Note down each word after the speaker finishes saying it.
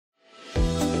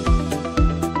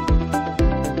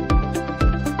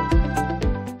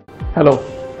Hello,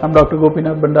 I'm Dr.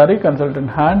 Gopinath Bandari, consultant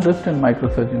hand, wrist and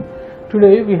microsurgeon.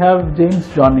 Today we have James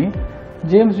Johnny.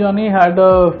 James Johnny had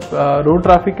a road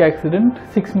traffic accident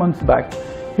 6 months back.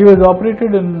 He was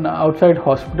operated in outside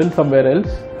hospital somewhere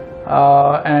else,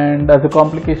 and as a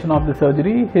complication of the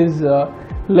surgery, his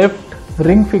left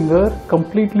ring finger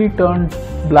completely turned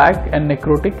black and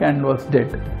necrotic and was dead.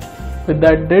 With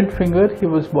that dead finger, he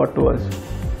was brought to us.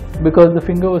 Because the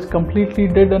finger was completely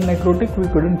dead and necrotic, we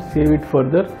couldn't save it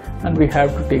further and we have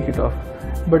to take it off.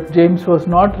 But James was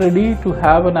not ready to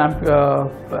have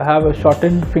a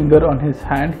shortened finger on his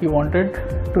hand. He wanted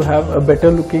to have a better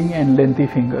looking and lengthy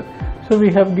finger. So we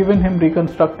have given him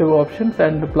reconstructive options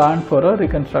and planned for a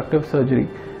reconstructive surgery.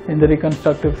 In the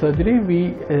reconstructive surgery, we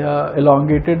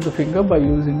elongated the finger by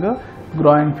using a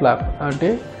groin flap.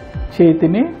 Ante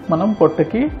చేతిని మనం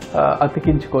పొట్టకి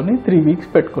అతికించుకొని 3 weeks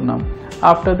పెట్టుకున్నాం.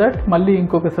 After that మళ్ళీ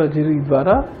ఇంకొక surgery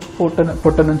ద్వారా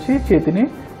పొట్ట నుంచి చేతిని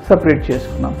separate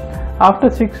చేసుకున్నాం.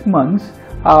 ఆఫ్టర్ 6 months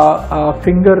ఆ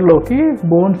ఫింగర్లోకి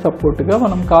బోన్ సపోర్ట్గా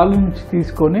మనం కాలు నుంచి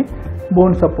తీసుకొని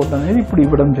బోన్ సపోర్ట్ అనేది ఇప్పుడు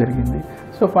ఇవ్వడం జరిగింది.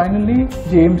 సో ఫైనల్లీ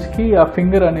జేమ్స్కి ఆ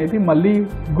ఫింగర్ అనేది మళ్ళీ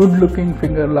గుడ్ లుకింగ్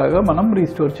ఫింగర్ లాగా మనం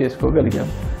restore చేసుకోగలిగాం.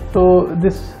 So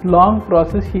this long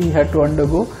process he had to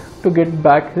undergo to get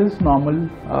back his normal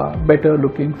better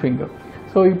looking finger.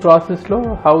 So ee process lo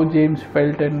how James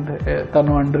felt and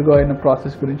tanu undergo aina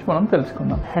process gurinchi manam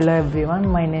telusukundam. Hello everyone,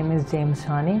 my name is James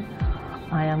Johnny.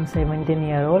 I am 17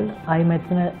 years old.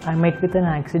 I met with an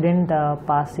accident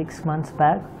past 6 months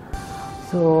back.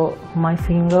 So my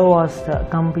finger was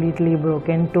completely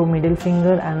broken, 2 middle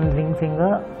finger and ring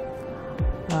finger.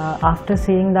 After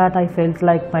seeing that, I felt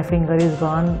like my finger is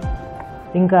gone.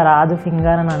 ఇంకా రాదు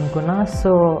finger అని అనుకున్నా. So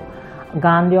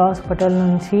Gandhi hospital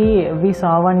నుంచి వి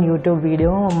saw one YouTube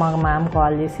video. మా ma'am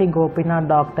call చేసి Gopinath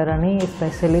doctor అని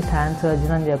specialist hand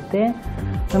surgeon అని చెప్తే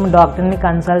మేము డాక్టర్ని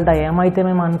కన్సల్ట్ అయ్యాం. అయితే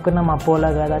మేము అనుకున్నాం అపోలో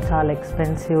కదా, చాలా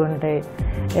ఎక్స్పెన్సివ్ ఉంటాయి,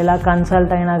 ఎలా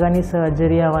కన్సల్ట్ అయినా కానీ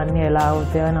సర్జరీ అవన్నీ ఎలా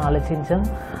అవుతాయో అని ఆలోచించాం.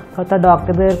 కొత్త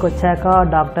డాక్టర్ దగ్గరికి వచ్చాక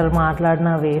డాక్టర్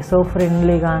మాట్లాడిన వే సో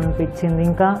ఫ్రెండ్లీగా అనిపించింది.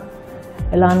 ఇంకా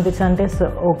ఎలా అనిపించింది అంటే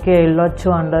ఓకే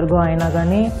వెళ్ళొచ్చు అండర్గో అయినా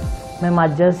కానీ మేము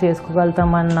అడ్జస్ట్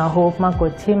చేసుకోగలుగుతామన్న హోప్ మాకు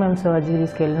వచ్చి మేము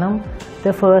సర్జరీస్కి వెళ్ళినాం.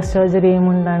 అయితే ఫస్ట్ సర్జరీ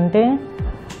ఏముందంటే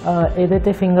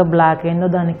ఏదైతే ఫింగర్ బ్లాక్ అయిందో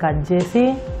దాన్ని కట్ చేసి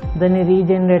దాన్ని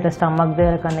రీజనరేటర్ స్టమక్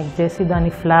దగ్గర కనెక్ట్ చేసి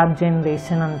దాన్ని ఫ్లాప్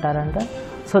జనరేషన్ అంటారంట.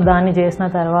 సో దాన్ని చేసిన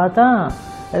తర్వాత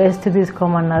రెస్ట్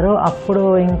తీసుకోమన్నారు. అప్పుడు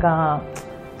ఇంకా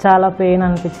చాలా పెయిన్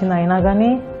అనిపించింది, అయినా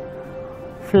కానీ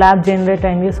ఫ్లాప్ జనరేట్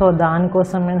అయింది. సో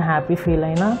దానికోసం నేను హ్యాపీ ఫీల్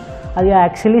అయినా. అది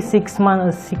యాక్చువల్లీ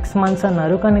 6 months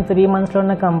అన్నారు, కానీ 3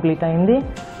 monthsలోనే కంప్లీట్ అయింది.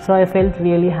 So I felt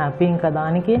really happy ఇంకా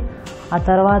దానికి. ఆ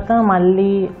తర్వాత మళ్ళీ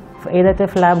ఏదైతే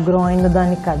ఫ్లాప్ గ్రో అయిందో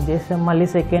దాన్ని కట్ చేసాం, మళ్ళీ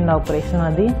సెకండ్ ఆపరేషన్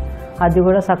అది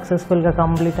కూడా సక్సెస్ఫుల్గా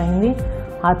కంప్లీట్ అయింది.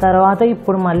 ఆ తర్వాత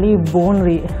ఇప్పుడు మళ్ళీ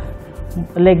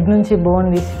లెగ్ నుంచి బోన్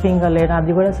తీసి ఫింగర్ లేదు,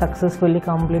 అది కూడా సక్సెస్ఫుల్లీ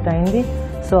కంప్లీట్ అయింది.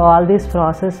 సో ఆల్ దిస్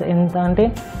ప్రాసెస్ ఎంత అంటే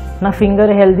నా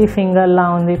ఫింగర్ హెల్దీ ఫింగర్లా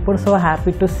ఉంది ఇప్పుడు. So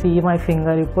happy to see my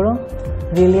finger ఇప్పుడు,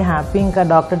 రియలీ హ్యాపీ. ఇంకా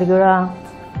డాక్టర్కి కూడా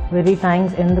వెరీ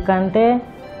థ్యాంక్స్, ఎందుకంటే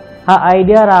ఆ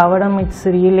ఐడియా రావడం ఇట్స్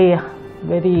రియలీ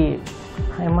వెరీ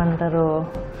ఏమంటారు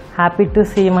happy to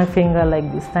see my finger like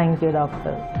this. Thank you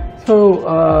doctor. So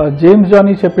James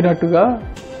Johnny చెప్పినట్టుగా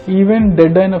ఈవెన్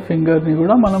డెడ్ అయిన ఫింగర్ని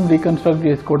కూడా మనం రీకన్స్ట్రక్ట్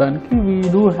చేసుకోవడానికి we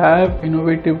do have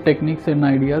innovative techniques and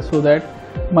ideas so that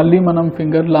మళ్ళీ మనం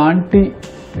ఫింగర్ లాంటి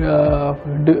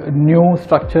న్యూ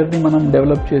స్ట్రక్చర్ని మనం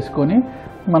డెవలప్ చేసుకొని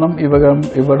మనం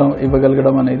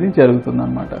ఇవ్వగలగడం అనేది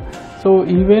జరుగుతుందన్నమాట. So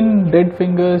even dead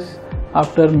fingers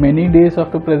after many days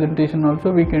after presentation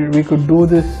also we could do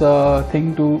this thing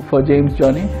for James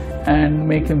Johnny and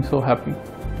make him so happy.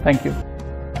 Thank you.